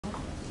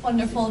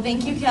Wonderful,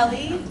 thank you,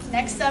 Kelly.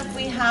 Next up,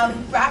 we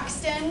have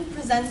Braxton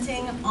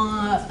presenting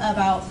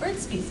about bird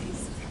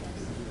species.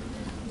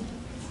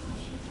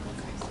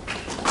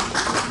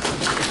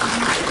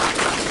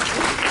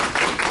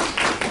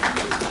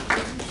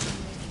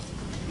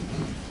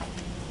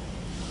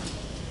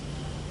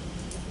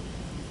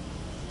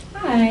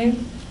 Hi,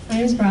 my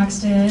name is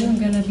Braxton. I'm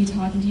going to be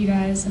talking to you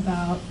guys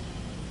about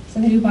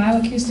some new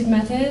bioacoustic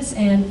methods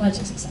and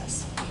fledging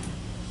success.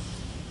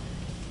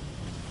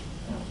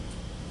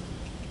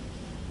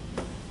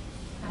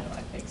 How do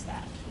I fix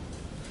that?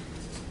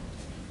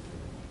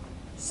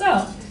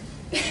 So,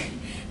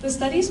 the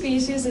study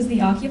species is the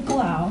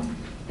Akiapolao.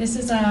 This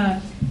is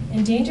an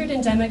endangered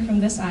endemic from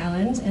this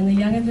island, and the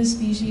young of this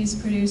species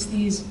produce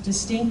these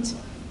distinct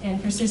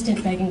and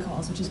persistent begging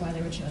calls, which is why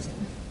they were chosen.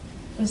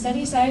 The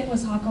study site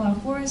was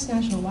Hakalau Forest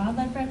National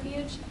Wildlife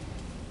Refuge.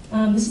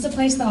 This is a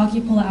place the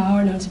Akiapolao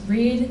are known to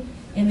breed,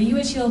 and the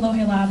UH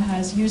Lohe Lab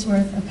has years'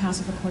 worth of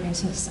passive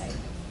recordings from the site.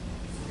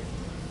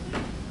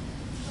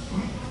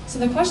 So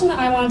the question that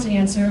I wanted to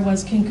answer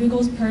was, can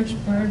Google's perch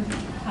bird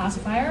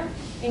pacifier,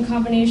 in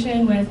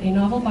combination with a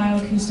novel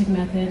bioacoustic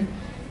method,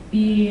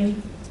 be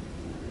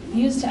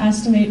used to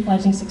estimate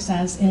fledging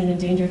success in an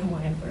endangered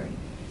Hawaiian bird?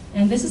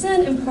 And this is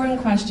an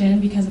important question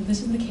because if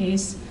this is the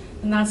case,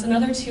 then that's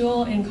another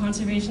tool in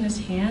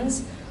conservationists'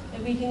 hands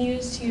that we can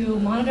use to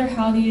monitor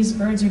how these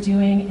birds are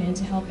doing and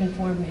to help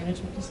inform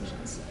management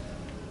decisions.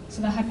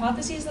 So the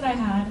hypotheses that I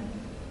had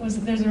was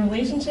that there's a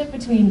relationship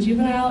between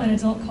juvenile and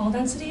adult call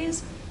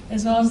densities,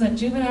 as well as that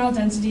juvenile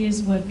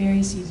densities would vary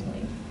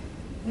seasonally.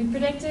 We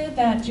predicted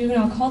that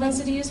juvenile call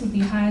densities would be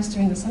highest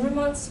during the summer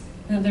months,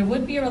 and that there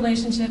would be a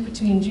relationship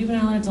between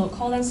juvenile and adult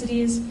call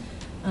densities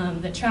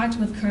that tracked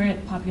with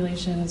current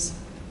populations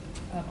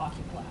of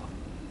Akiapolao.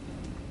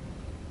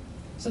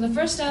 So the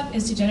first step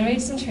is to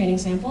generate some training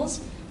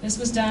samples. This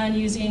was done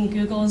using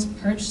Google's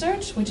perch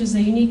search, which is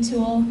a unique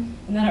tool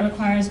in that it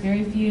requires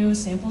very few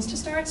samples to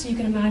start, so you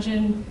can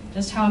imagine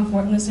just how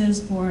important this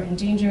is for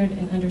endangered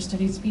and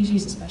understudied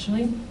species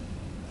especially.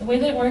 The way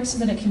that it works is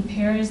that it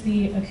compares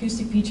the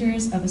acoustic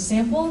features of a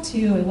sample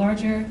to a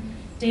larger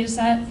data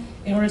set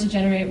in order to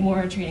generate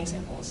more training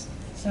samples.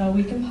 So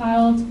we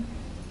compiled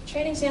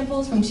training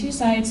samples from two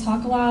sites,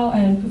 Hakalau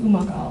and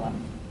Pu'umaka'ala.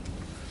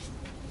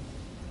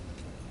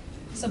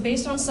 So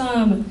based on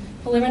some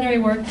preliminary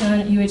work done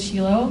at UH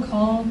Hilo,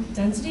 call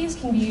densities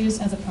can be used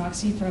as a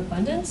proxy for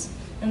abundance.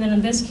 And then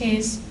in this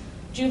case,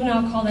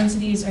 juvenile call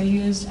densities are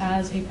used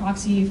as a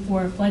proxy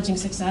for fledging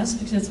success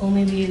because it's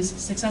only these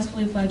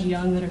successfully fledged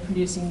young that are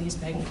producing these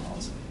begging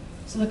calls.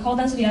 So the call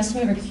density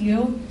estimate, or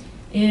Q,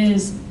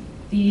 is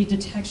the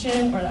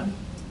detection, or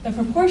the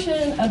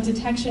proportion of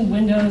detection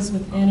windows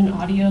within an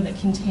audio that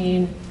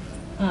contain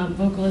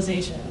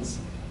vocalizations.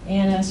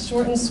 And a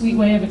short and sweet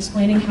way of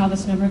explaining how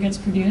this number gets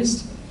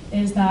produced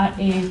is that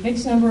a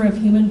fixed number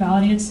of human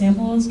validated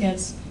samples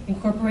gets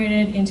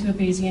incorporated into a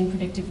Bayesian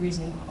predictive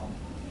reasoning model.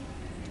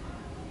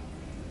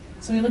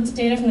 So we looked at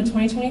data from the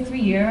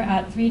 2023 year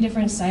at 3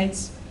 different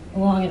sites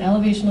along an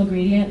elevational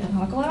gradient at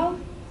Hakalau.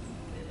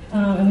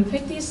 And we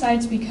picked these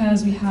sites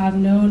because we have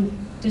known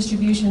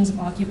distributions of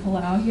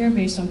Akiapolao here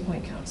based on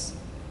point counts.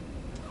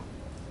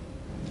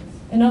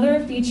 Another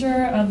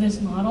feature of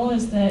this model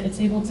is that it's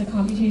able to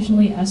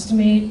computationally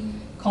estimate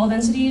call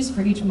densities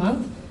for each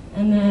month,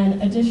 and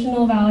then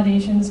additional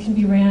validations can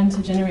be ran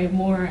to generate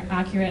more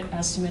accurate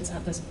estimates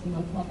at this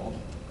month level.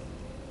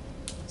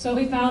 So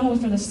what we found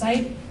was for the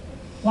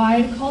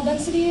site-wide call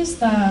densities,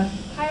 the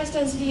highest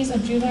densities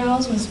of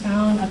juveniles was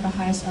found at the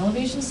highest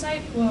elevation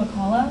site,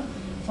 Pu'umaka'ala,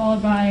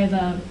 followed by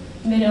the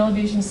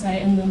mid-elevation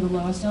site and then the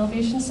lowest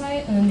elevation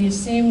site, and then these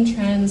same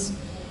trends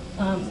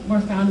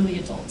were found in the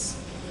adults.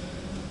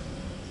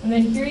 And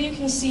then here you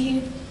can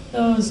see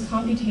those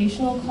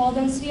computational call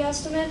density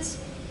estimates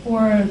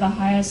for the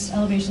highest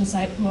elevation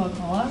site,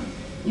 Pu'umaka'ala.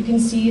 You can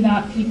see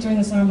that peak during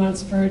the summer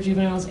months for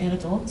juveniles and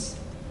adults.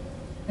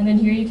 And then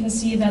here you can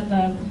see that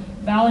the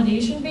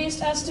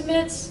validation-based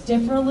estimates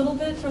differ a little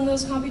bit from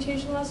those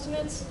computational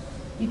estimates.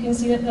 You can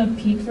see that the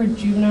peak for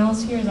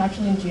juveniles here is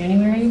actually in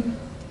January.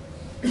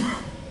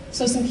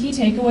 So some key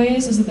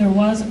takeaways is that there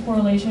was a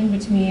correlation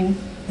between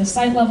the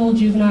site-level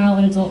juvenile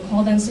and adult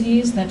call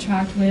densities that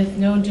tracked with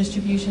known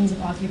distributions of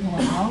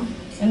Akiapolao.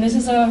 And this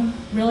is a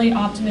really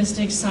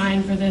optimistic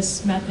sign for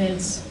this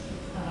method's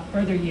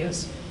further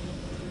use.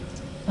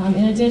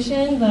 In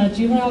addition, the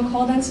juvenile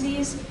call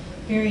densities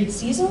varied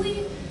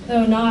seasonally,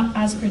 though not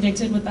as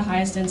predicted with the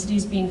highest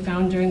densities being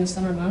found during the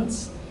summer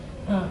months.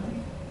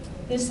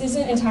 This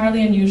isn't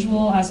entirely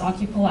unusual, as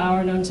Akiapolao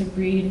are known to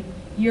breed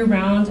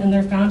year-round, and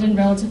they're found in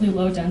relatively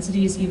low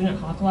densities even at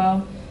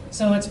Hakalau.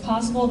 So it's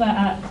possible that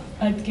at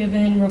a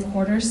given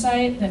recorder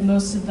site that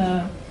most of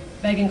the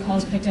begging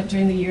calls picked up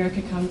during the year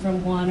could come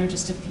from one or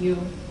just a few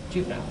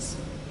juveniles.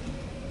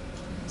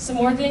 Some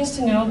more things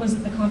to note was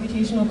that the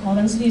computational call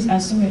densities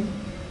estimates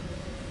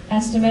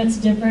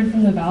differed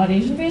from the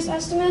validation-based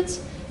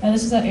estimates.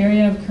 This is an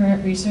area of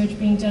current research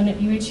being done at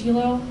UH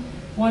Hilo.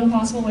 One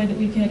possible way that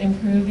we could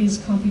improve these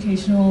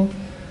computational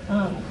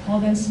Call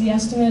density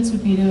estimates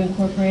would be to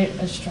incorporate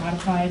a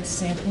stratified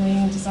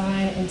sampling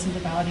design into the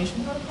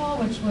validation protocol,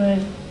 which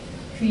would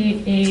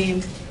create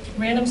a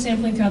random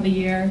sampling throughout the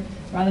year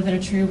rather than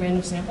a true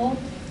random sample.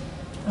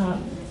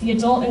 The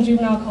adult and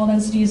juvenile call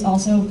densities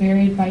also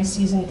varied by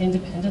season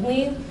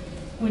independently,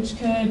 which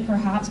could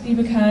perhaps be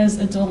because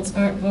adults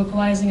aren't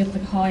vocalizing at the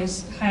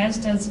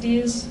highest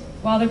densities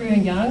while they're very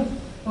young,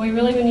 but we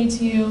really would need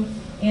to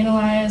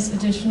analyze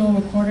additional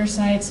recorder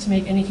sites to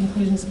make any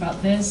conclusions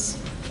about this,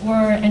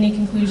 or any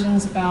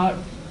conclusions about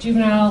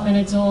juvenile and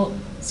adult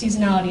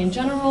seasonality in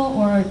general,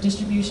 or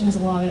distributions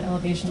along an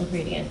elevational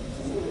gradient.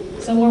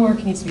 So more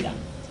work needs to be done.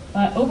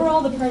 But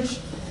overall, the perch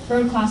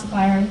bird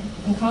classifier,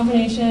 in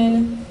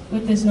combination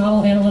with this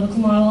novel analytical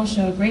model,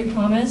 show great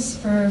promise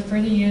for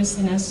further use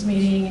in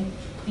estimating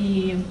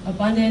the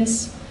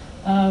abundance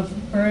of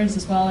birds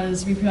as well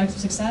as reproductive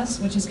success,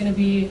 which is going to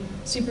be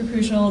super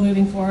crucial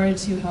moving forward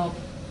to help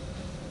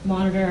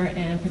monitor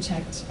and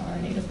protect our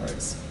native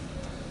birds.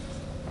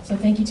 So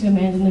thank you to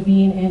Amanda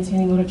Naveen and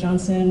Tanimoto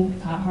Johnson,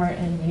 Pat Hart,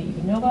 and Winnie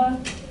Ivanova.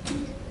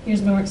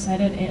 Here's why we're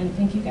excited, and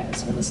thank you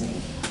guys for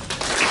listening.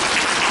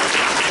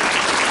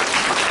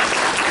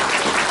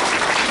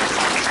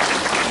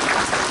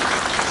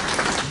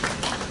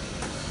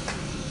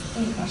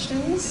 Any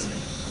questions?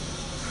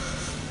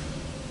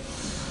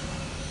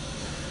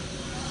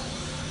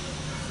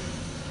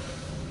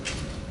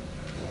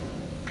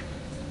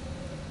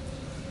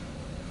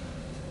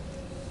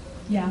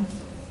 Yeah,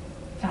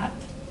 Pat.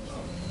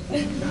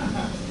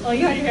 Well,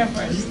 you had your hand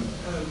first.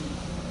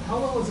 How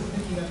well was it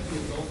picking up the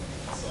adult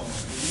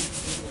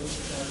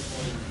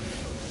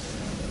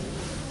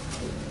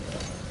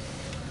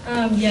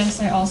song? Yes,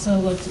 I also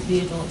looked at the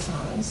adult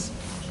songs.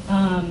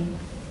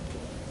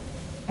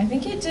 I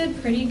think it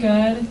did pretty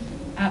good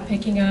at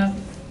picking up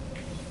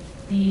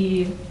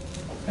the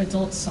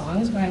adult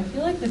songs, but I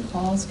feel like the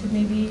calls could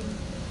maybe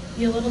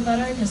be a little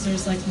better because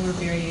there's like more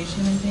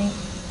variation, I think.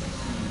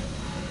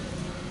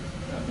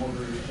 More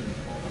variation in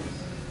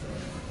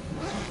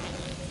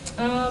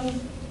calls?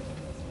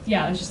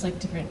 Yeah, it's just like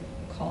different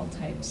call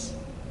types.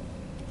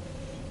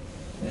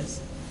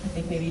 Because I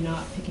think maybe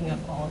not picking up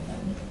all of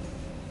them.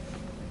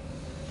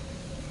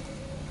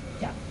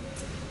 Yeah.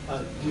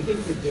 Do you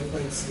think the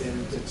difference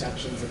in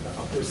detections at the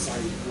upper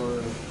site were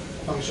a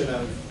function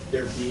of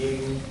there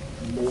being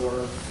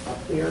more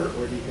up there,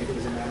 or do you think it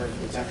was a matter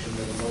of detection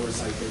that the lower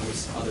site there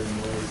was other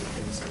noise and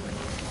things going on?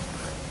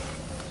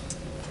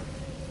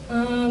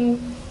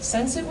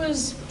 Since it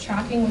was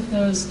tracking with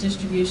those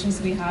distributions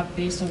that we have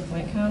based on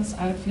point counts,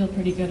 I would feel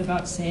pretty good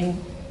about saying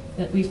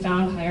that we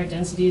found higher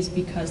densities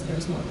because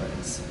there's more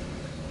birds.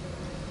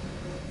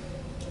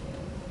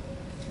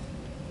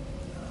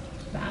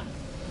 Matt,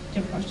 do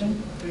you have a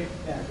question?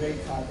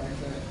 Great talk,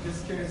 Braxton.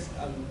 Just curious,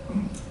 are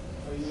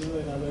you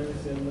and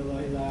others in the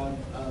Lilly Lab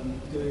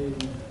doing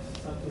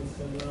something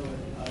similar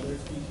with other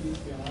species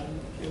beyond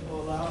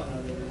Kippolau and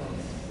other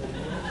results?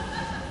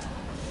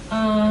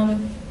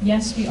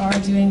 Yes, we are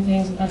doing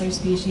things with other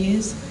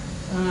species.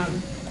 I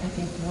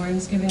think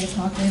Lauren's giving a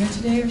talk later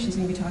today where she's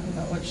going to be talking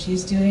about what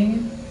she's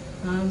doing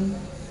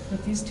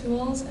with these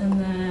tools, and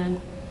then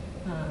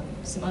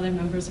some other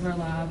members of our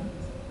lab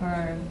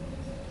are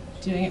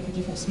doing it for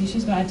different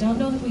species, but I don't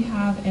know that we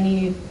have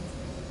any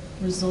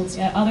results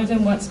yet, other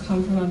than what's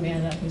come from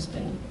Amanda, who's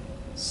been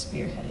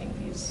spearheading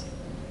these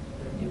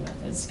new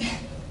methods.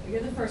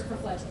 You're the first for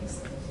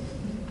fledglings.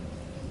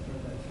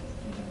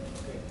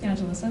 Yeah,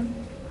 Jalissa?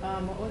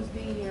 What would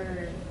be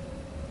your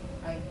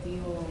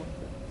ideal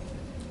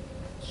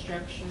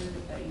structure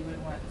that you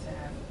would want to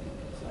have for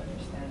people to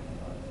understand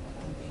about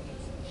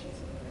endangered species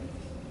of birds,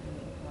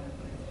 unique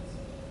birds?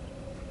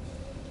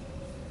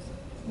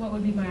 What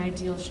would be my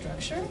ideal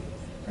structure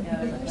for people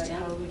to Like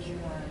understand? how would you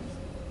want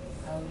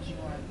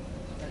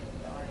like,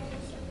 the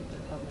audience or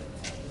the public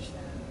to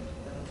understand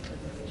the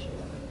preservation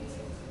of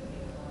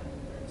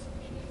endangered bird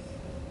species?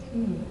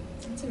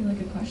 That's a really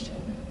good question.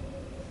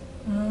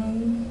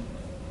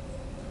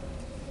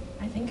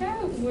 I think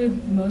I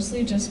would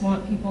mostly just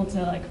want people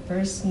to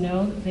first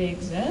know that they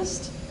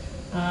exist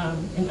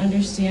and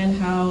understand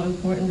how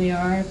important they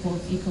are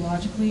both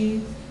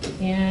ecologically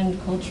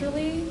and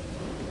culturally.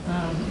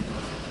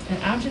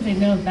 And after they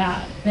know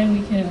that, then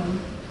we can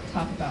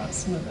talk about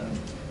some of the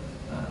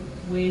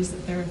ways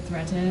that they're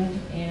threatened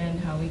and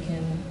how we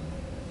can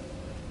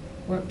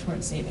work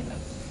towards saving them.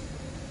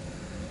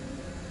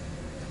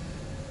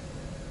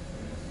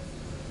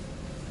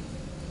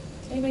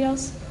 Anybody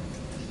else?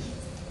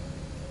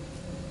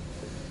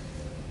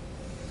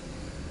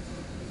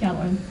 Yeah,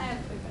 Lauren. I have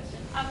a quick question.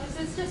 Is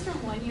this just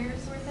from 1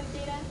 year's worth of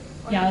data?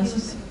 Or Yeah, have this you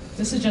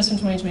is looked just from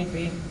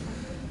 2023.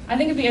 I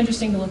think it'd be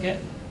interesting to look at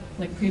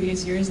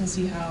previous years and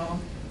see how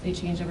they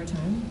change over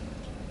time.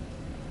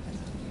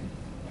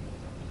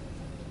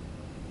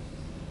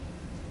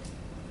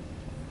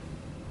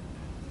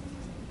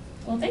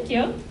 Well, thank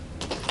you.